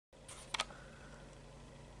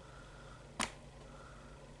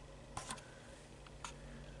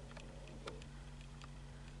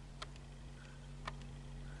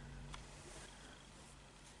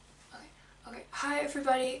Hi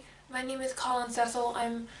everybody, my name is Colin.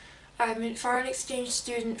 I'm a foreign exchange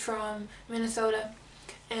student from Minnesota,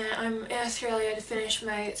 and I'm in Australia to finish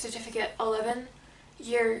my certificate 11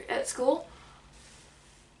 year at school.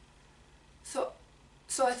 So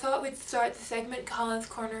I thought we'd start the segment Colin's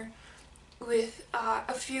Corner with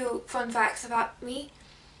a few fun facts about me,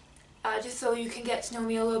 just so you can get to know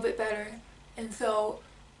me a little bit better, and so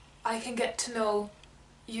I can get to know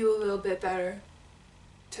you a little bit better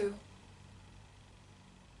too.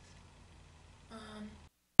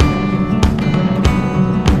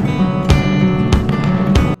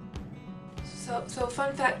 So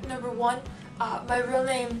fun fact number one, my real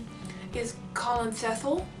name is Colin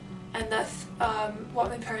Cecil, and that's what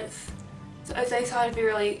my parents, so they thought it'd be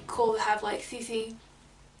really cool to have like CC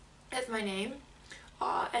as my name,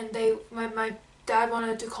 and my dad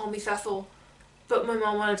wanted to call me Cecil, but my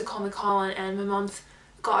mom wanted to call me Colin, and my mom's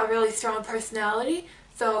got a really strong personality,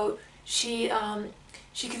 so she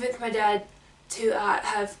convinced my dad to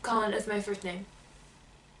have Colin as my first name.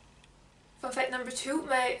 Fun fact number two,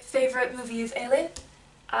 my favorite movie is Alien.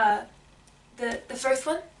 The first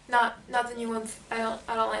one, not the new ones. I don't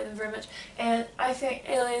like them very much. And I think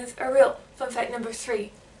aliens are real. Fun fact number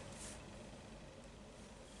three.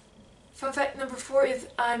 Fun fact number four is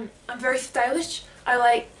I'm very stylish. I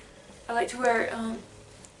like to wear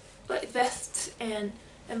like vests and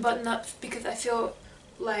button ups because I feel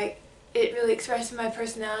like it really expresses my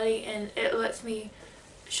personality, and it lets me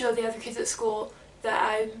show the other kids at school that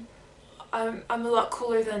I'm a lot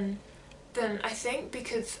cooler than I think,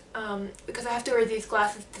 because I have to wear these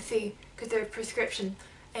glasses to see because they're prescription,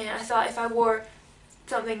 and I thought if I wore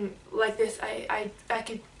something like this I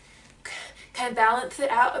could kind of balance it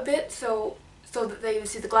out a bit, so that they would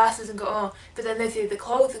see the glasses and go, oh, but then they see the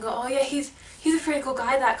clothes and go, oh yeah, he's a pretty cool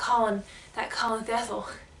guy, that Colin Cecil.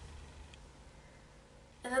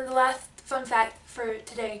 And then the last fun fact for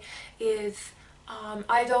today is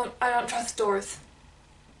I don't trust doors.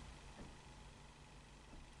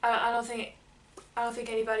 I don't think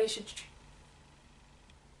anybody should.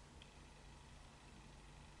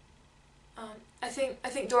 I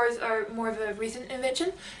think doors are more of a recent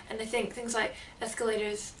invention, and I think things like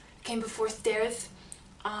escalators came before stairs,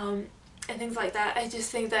 and things like that. I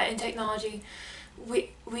just think that in technology,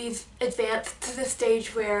 we've advanced to the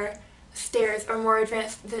stage where stairs are more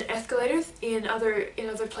advanced than escalators in other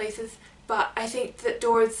places. But I think that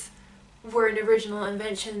doors were an original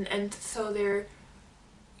invention, and so they're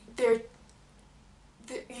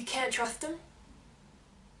you can't trust them.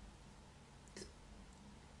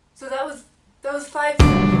 So that was 5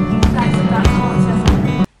 facts about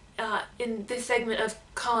Colin Cecil in this segment of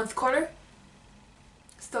Colin's Corner.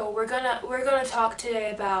 So we're gonna talk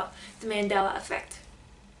today about the Mandela effect.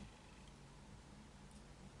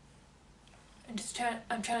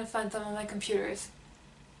 I'm trying to find some on my computers.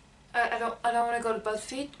 I don't want to go to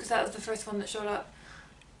BuzzFeed because that was the first one that showed up,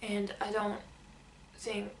 and I don't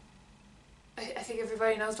think. I think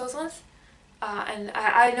everybody knows those ones, and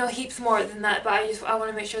I know heaps more than that, but I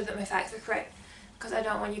want to make sure that my facts are correct, because I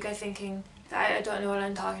don't want you guys thinking that I don't know what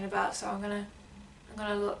I'm talking about. So I'm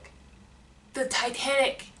gonna look. The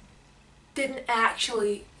Titanic didn't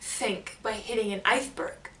actually sink by hitting an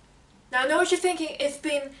iceberg. Now I know what you're thinking. It's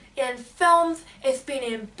been in films, it's been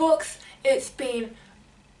in books, it's been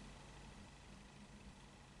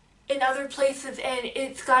in other places, and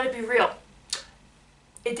it's got to be real.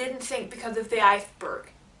 It didn't sink because of the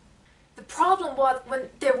iceberg. The problem was when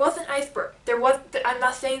there was an iceberg. I'm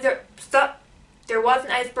not saying there was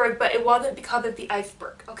an iceberg, but it wasn't because of the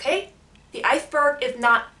iceberg, okay? The iceberg is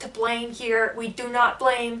not to blame here. We do not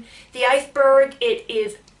blame the iceberg. It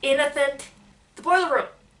is innocent. The boiler room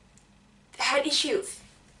had issues.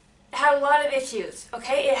 It had a lot of issues,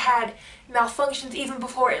 okay? It had malfunctions even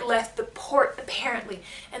before it left the port, apparently.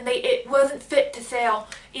 And it wasn't fit to sail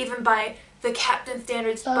even by the captain's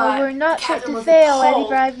standards, but we're not the captain fit to was sail,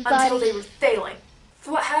 appalled everybody. until they were sailing.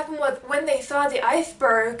 So what happened was, when they saw the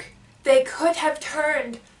iceberg, they could have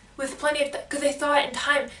turned with plenty of, because they saw it in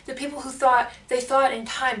time. The people who saw it, they saw it in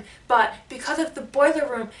time, but because of the boiler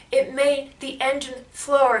room, it made the engine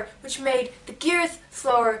slower, which made the gears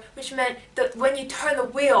slower, which meant that when you turn the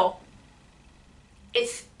wheel,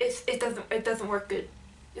 it doesn't work good.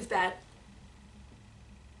 It's bad.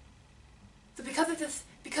 So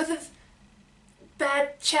because of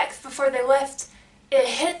bad checks before they left, it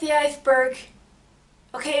hit the iceberg.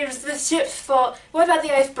 Okay, it was the ship's fault. What about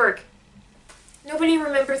the iceberg? Nobody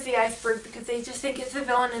remembers the iceberg because they just think it's the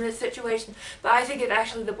villain in this situation. But I think it's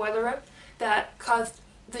actually the boiler room that caused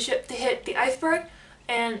the ship to hit the iceberg,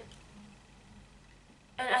 and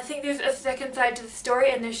I think there's a second side to the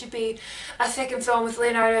story, and there should be a second film with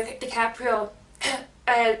Leonardo DiCaprio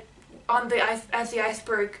on the ice as the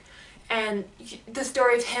iceberg, and the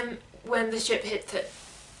story of him when the ship hits it.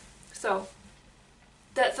 So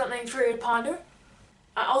that's something for you to ponder.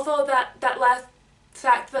 Although that last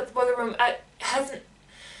fact about the boiler room hasn't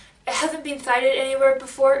been cited anywhere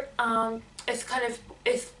before. It's kind of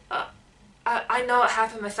I know it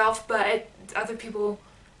happened myself, but other people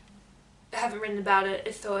haven't written about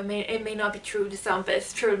it, so it may not be true to some, but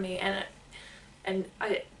it's true to me, and it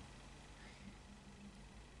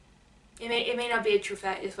may not be a true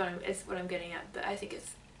fact. Is what I'm getting at, but I think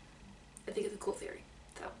it's a cool theory,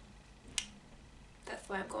 so that's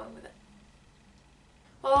why I'm going with it.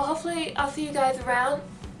 Well, hopefully I'll see you guys around.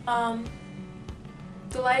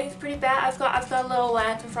 The lighting's pretty bad. I've got a little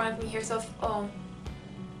lamp in front of me here, so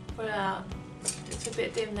put it out. It's a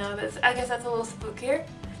bit dim now, but I guess that's a little spookier.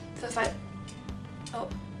 So if I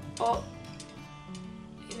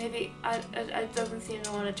maybe I don't seem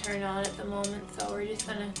to want to turn on at the moment, so we're just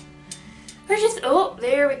oh,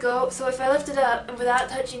 there we go. So if I lift it up and without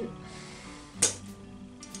touching.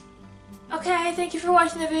 Okay, thank you for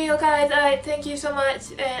watching the video, guys. Thank you so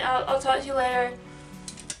much, and I'll talk to you later.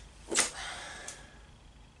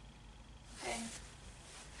 Okay.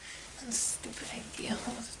 Stupid idea.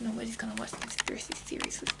 Nobody's gonna watch the conspiracy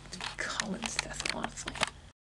series with Colin stuff, honestly.